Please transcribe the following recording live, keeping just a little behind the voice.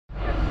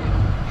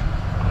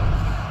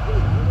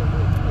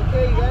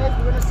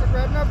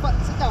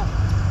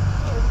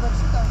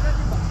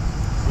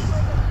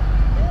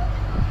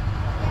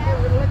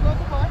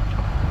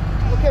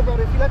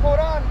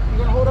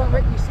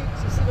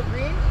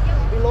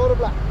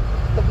black.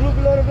 The blue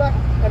below the black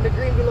and the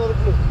green below the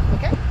blue.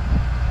 Okay?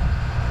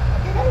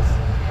 Okay, guys?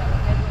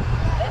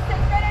 This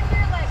sits right under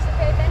your legs,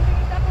 okay? Bend your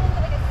knees up a little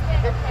bit like a skin,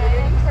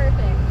 okay?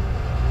 Perfect.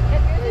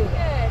 Yep, yours is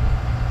good.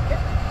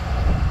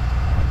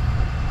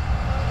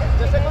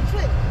 Just like a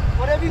swing.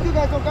 Whatever you do,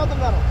 guys, don't count the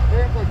metal.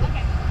 Very important.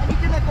 Okay. And you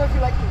can let go if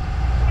you like to.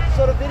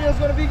 So the video is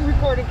going to be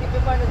recorded. Keep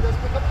in mind it does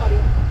pick up audio.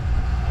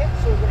 Okay,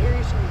 so we're going to hear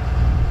you scream.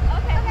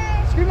 Okay.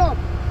 Okay. Scream loud.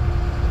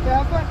 Okay,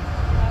 have fun.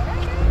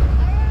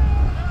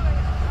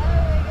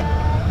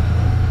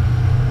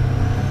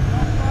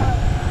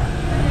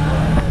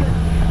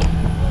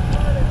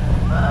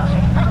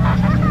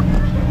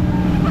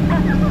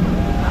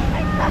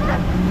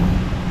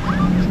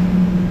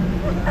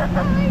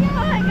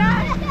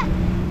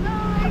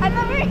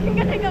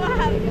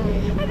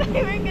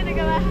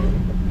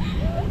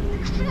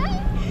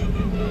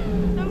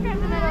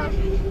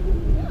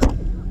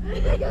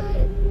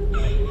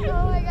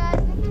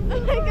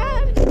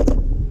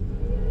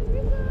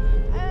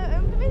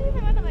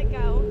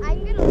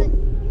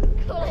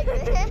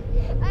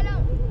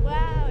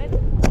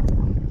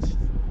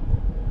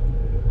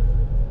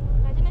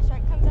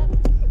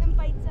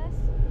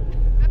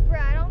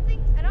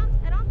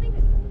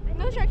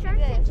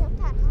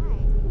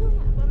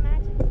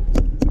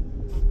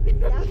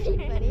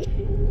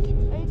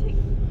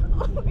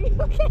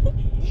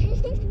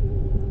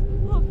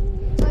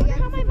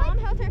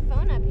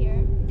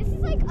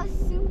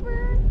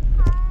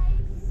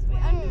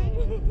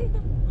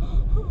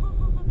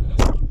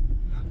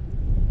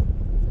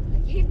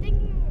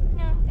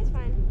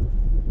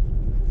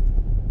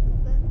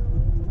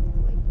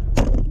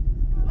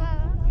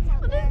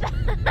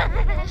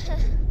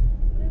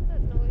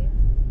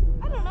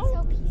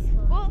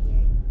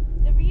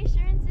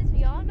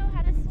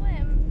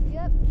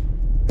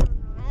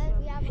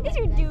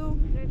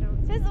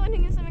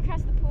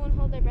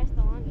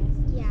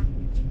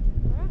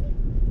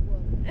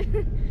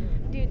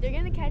 Dude, they're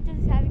gonna catch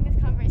us having this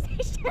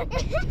conversation. Can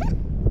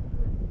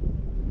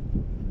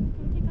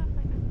we take off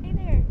my arms? Hey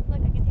there,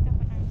 look, I can take off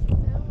my arms. I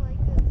don't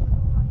like this.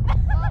 I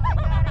don't like this. Oh my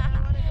god, I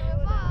want to go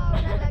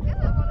with that. I guess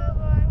I want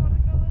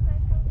to go with that.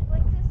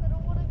 Like this, I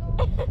don't want to go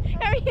with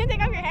that. Hurry, you can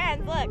take off your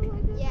hands, look.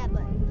 Yeah,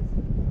 look.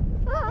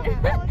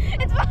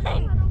 It's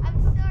fine. I'm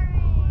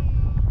sorry.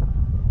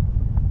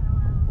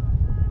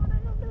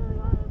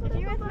 If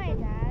you were with my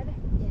dad,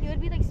 he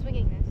would be like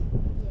swinging this.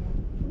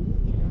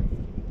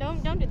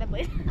 Don't do that,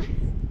 please.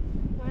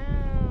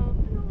 Wow.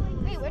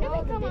 Wait, where did we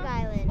come on?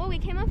 Island. Well, we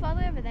came off all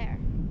the way over there.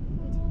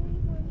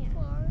 Yeah.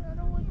 I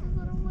don't like this.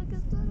 I don't like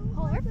this.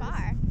 Oh, we're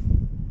far. I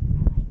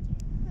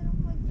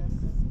don't like this.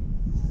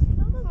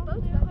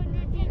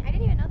 I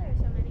didn't even know there were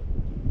so many.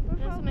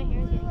 Also, my hair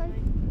is getting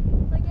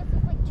annoying. I guess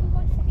it's like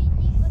 200 feet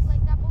deep.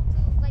 Like that boat is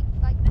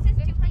like This is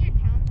 200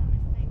 pounds on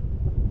this thing.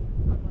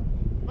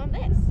 On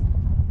this.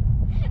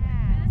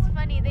 This is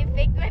funny. They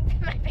faked my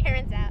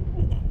parents out.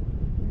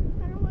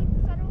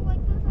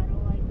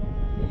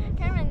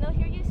 Cameron, they'll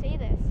hear you say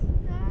this.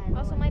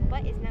 Also, my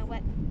butt is now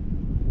wet.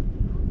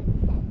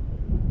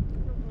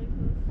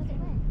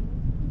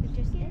 It's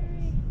just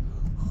scary.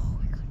 Oh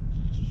my god.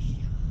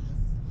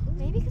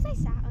 Maybe because I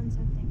sat on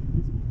something.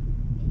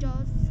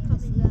 Jaws is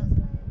coming up.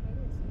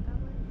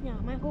 No,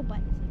 my whole butt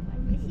is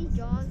like wet. I see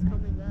Jaws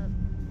coming up.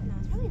 No,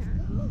 it's probably not.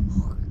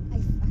 I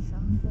saw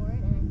for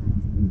it and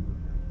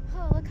I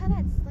Oh, look how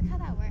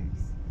that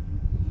works.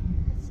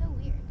 That's so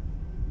weird.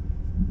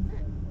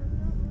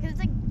 Because it's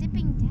like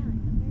dipping down.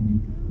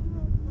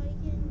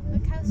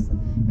 Look how,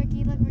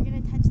 Ricky, look, we're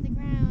gonna touch the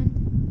ground.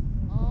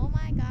 Oh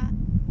my god.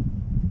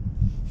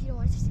 If you don't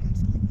want to touch the ground,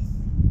 just go like this.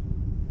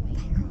 Wait,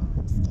 girl,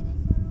 I'm just kidding.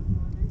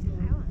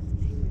 I want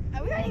to.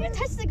 Are we already gonna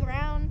touch the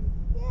ground?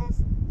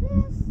 Yes,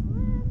 yes.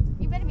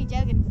 You better be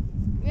joking.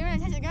 We better not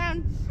touch the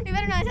ground. We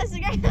better not touch the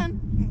ground.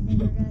 I think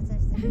we're gonna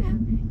touch the ground.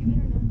 You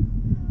better not.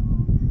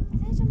 I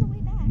thought it's on the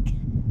way back.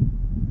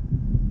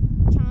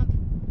 Chomp.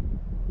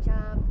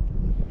 Jump.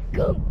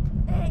 Go.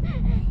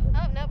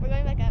 Oh, nope, we're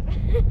going back up.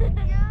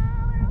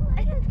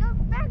 Go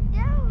back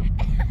down.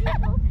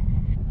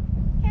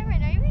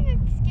 Cameron, are you being a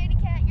scaredy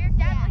cat? Your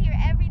dad will hear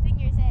everything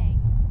you're saying.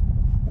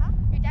 Huh?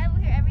 Your dad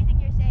will hear everything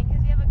you're saying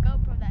because we have a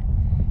GoPro that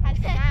has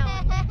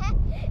sound.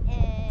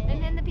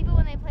 And then the people,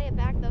 when they play it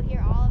back, they'll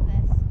hear all of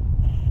this.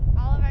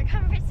 All of our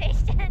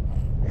conversation.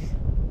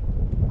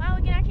 Wow,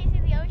 we can actually see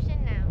the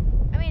ocean now.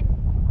 I mean,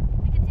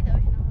 we can see the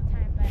ocean the whole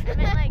time, but I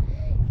meant like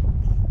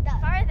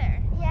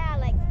farther. Yeah,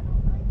 like.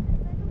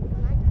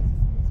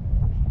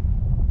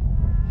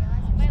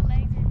 My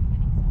legs are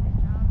getting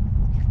so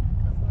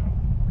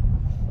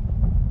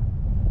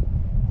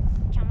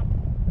chomp.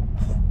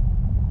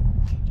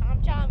 Chomp,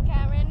 chomp,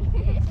 Cameron.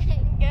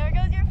 There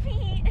goes your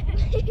feet.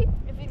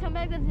 If we come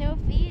back with no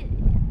feet,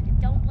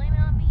 don't blame it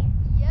on me.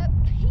 Yep.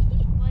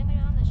 Blame it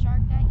on the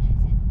shark that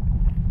eats it.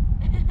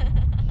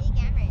 Hey,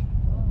 Cameron.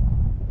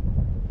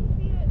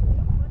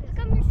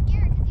 How come you're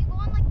scared? Because you go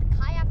on like the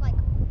kayak, like.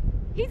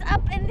 He's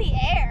up in the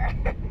air.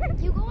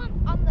 You go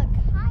on the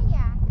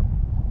kayak.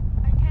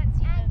 I can't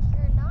see And him.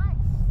 you're not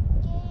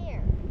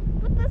scared.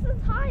 But this is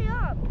high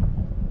up.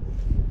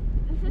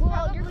 This is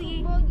Well, you're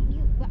probably.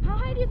 How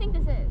high do you think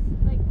this is?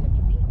 Like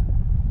 50 feet?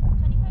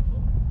 25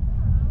 feet?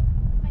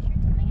 My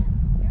shirt's coming in.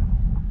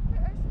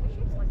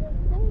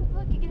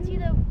 Look, you can see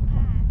the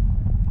path.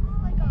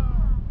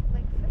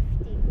 Like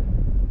 50.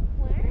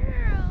 Wow.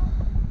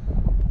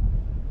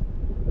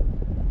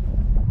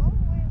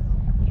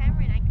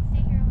 Cameron, I could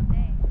stay here all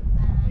day.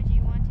 Would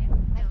you want to?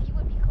 My feet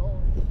would be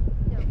cold.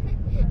 No,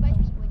 my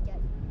feet would get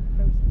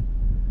frozen.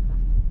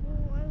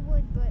 Well, I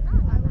would, but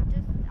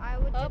I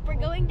would. Oh, we're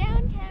going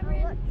down,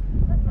 Cameron. I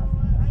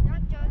think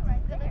John's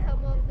gonna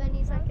come up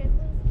any second.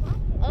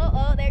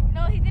 Oh, there.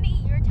 No, he's gonna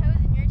eat your toes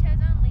and your toes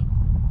only.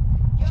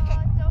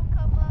 John, don't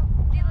come up.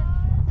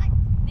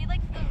 They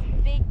like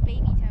those big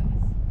baby toes.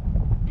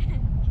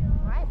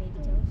 Why baby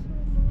toes?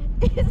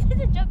 This is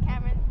a joke,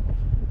 Cameron.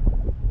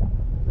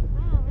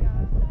 Wow, we're so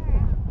far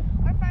out.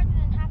 We're farther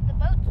than half the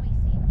boats we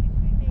see.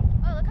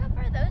 Oh, look how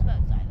far those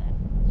boats are then.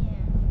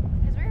 Yeah.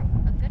 Because we're a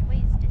good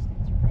ways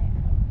distance from there.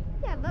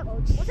 Yeah, look.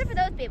 What's up for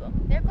those people?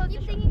 They're close to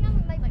shore. Thinking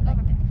of like over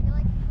there. I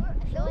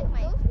feel like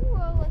my those who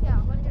are like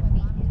 100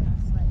 feet.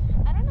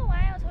 I don't know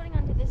why I was holding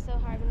onto this so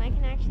hard when I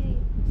can actually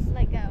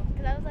let go.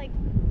 Because I was like,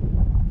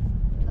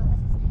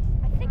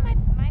 I think my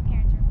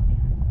parents were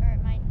holding on. Or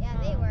my Yeah,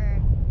 mom. they were.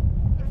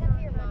 Except for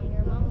your mom.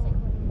 Your mom was like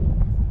holding me.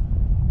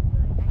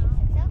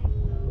 Selfie.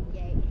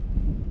 Yay.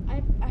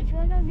 I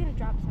feel like I was gonna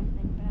drop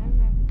something, but I don't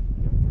know.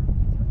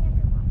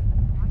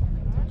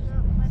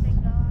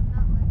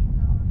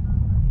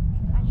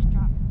 I should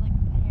drop like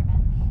a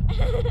hairband.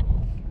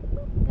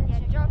 Yeah,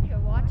 drop your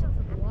watch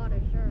into the water,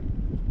 sure.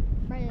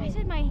 I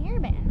said my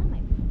hairband, not my.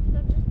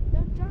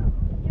 Don't drop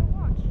your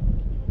watch.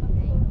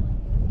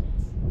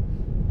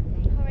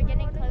 Oh, we're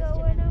getting close to the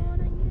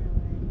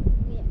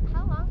Wait,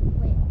 how long do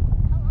we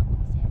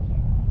stay up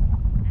here?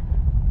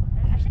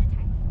 I should have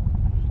timed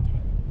it.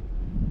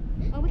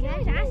 Oh, we can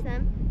always ask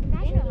them.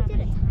 Imagine They know if you how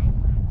did a much. time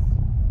lapse.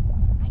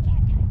 I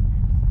can't time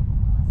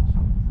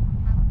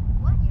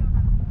What? You don't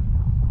have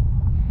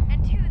lapse. And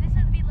two, this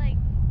would be like.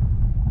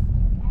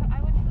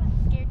 I would feel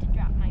scared to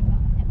drop my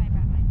phone if I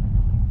brought my phone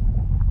up here.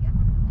 Yeah.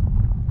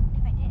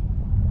 If I did. I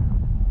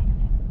don't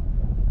know.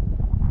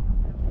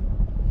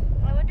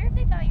 I wonder if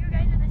they thought you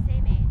guys were the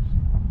same age.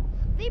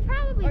 They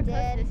probably Or did.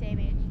 close to the same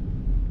age.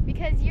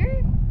 Because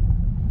you're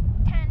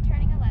 10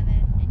 turning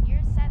 11, and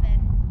you're 7,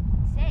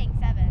 saying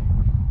 7,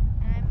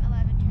 and I'm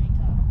 11 turning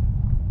 12.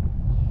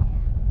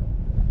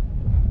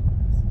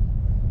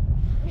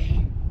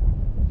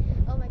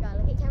 Oh my god,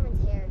 look at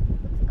Cameron's hair.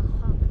 Looks like a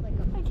hawk, like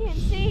a. I can't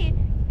see.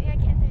 Yeah, I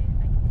can't see it.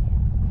 I can see it.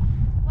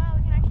 Wow,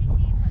 we can actually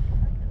see.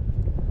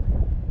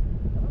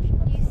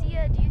 Do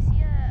you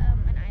see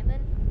an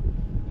island?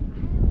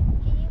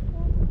 Can you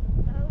pull?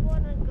 I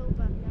wanna go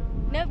back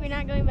now. Nope, you're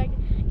not going back.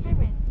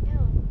 Cameron, no.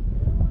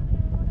 I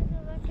wanna go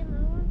back and I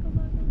wanna go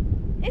back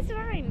and. It's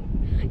fine.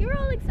 You were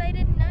all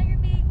excited, and now you're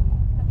being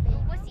a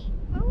wussy.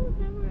 I was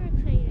never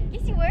excited.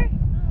 Yes, you were.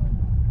 No.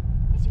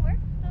 Yes, you were.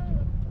 No.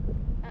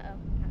 Uh-oh.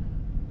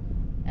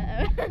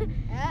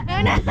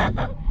 Oh, no.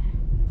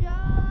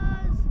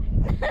 Jaws.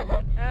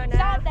 Oh no.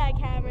 Stop that,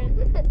 Cameron.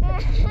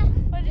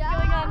 What is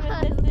going on with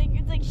this thing?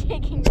 It's like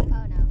shaking. Oh no.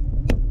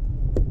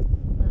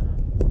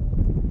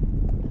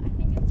 I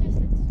think it's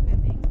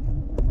moving.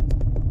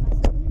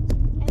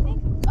 I think.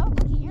 Oh,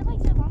 look, your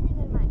legs are longer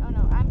than mine. Oh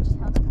no, I'm just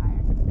held up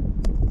higher.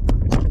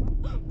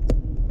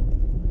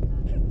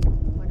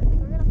 What, I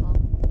think we're gonna fall.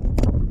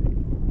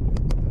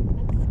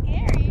 That's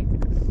scary.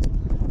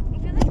 I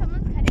feel like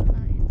someone's cutting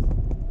lines.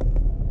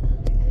 I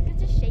think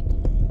it's just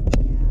shaking.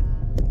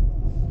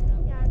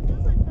 Yeah, it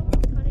feels like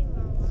someone's cutting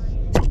our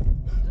line.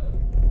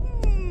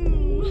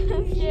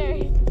 That's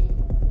scary.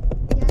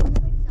 Yeah, it feels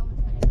like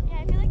someone's cutting our Yeah,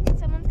 I feel like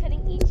someone's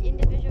cutting each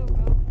individual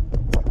rope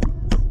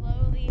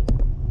slowly.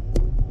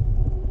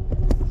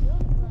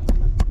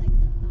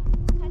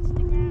 Touch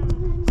the ground.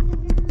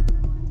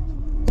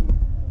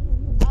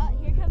 Oh,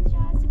 here comes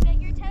Jaws to bit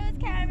your toes,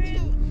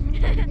 Cameron.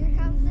 Here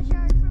comes the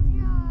shark from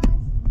Jaws.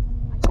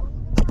 I don't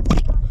even have the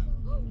Jaws.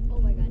 Oh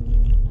my god.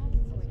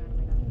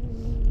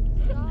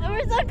 Oh,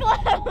 we're so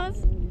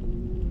close.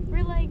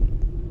 We're like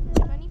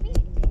 20 feet.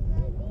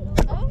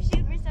 Oh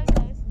shoot, we're so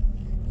close.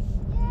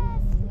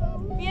 Yes.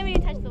 We haven't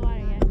even touched the water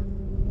yet.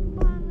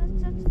 Come on,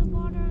 let's touch the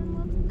water and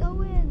let's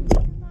go in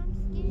because I'm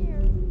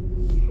scared.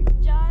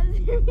 Jaws,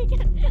 here we go.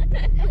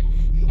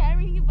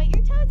 Cameron, you can bite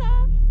your toes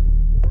off.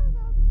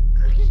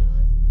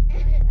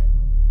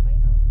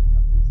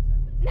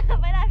 No,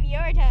 bite off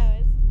your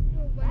toes.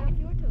 Bite off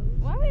your toes.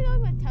 Why are we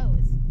going with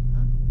toes?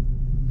 Huh?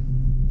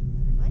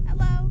 What?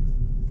 Hello.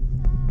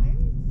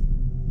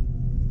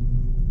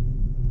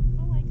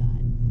 Oh my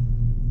god.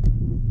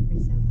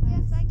 We're so close.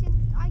 Yes, I can.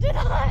 To the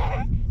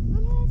water.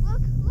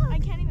 Look, look. I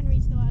can't even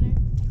reach the water.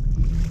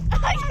 Oh,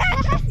 I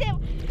can't reach it.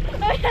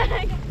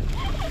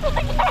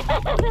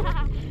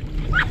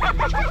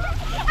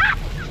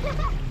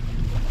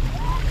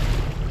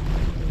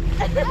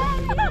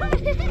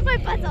 Oh my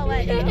butt's all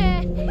wet. Yeah,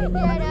 I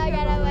know, I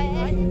got it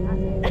wet.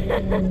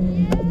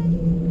 Yeah.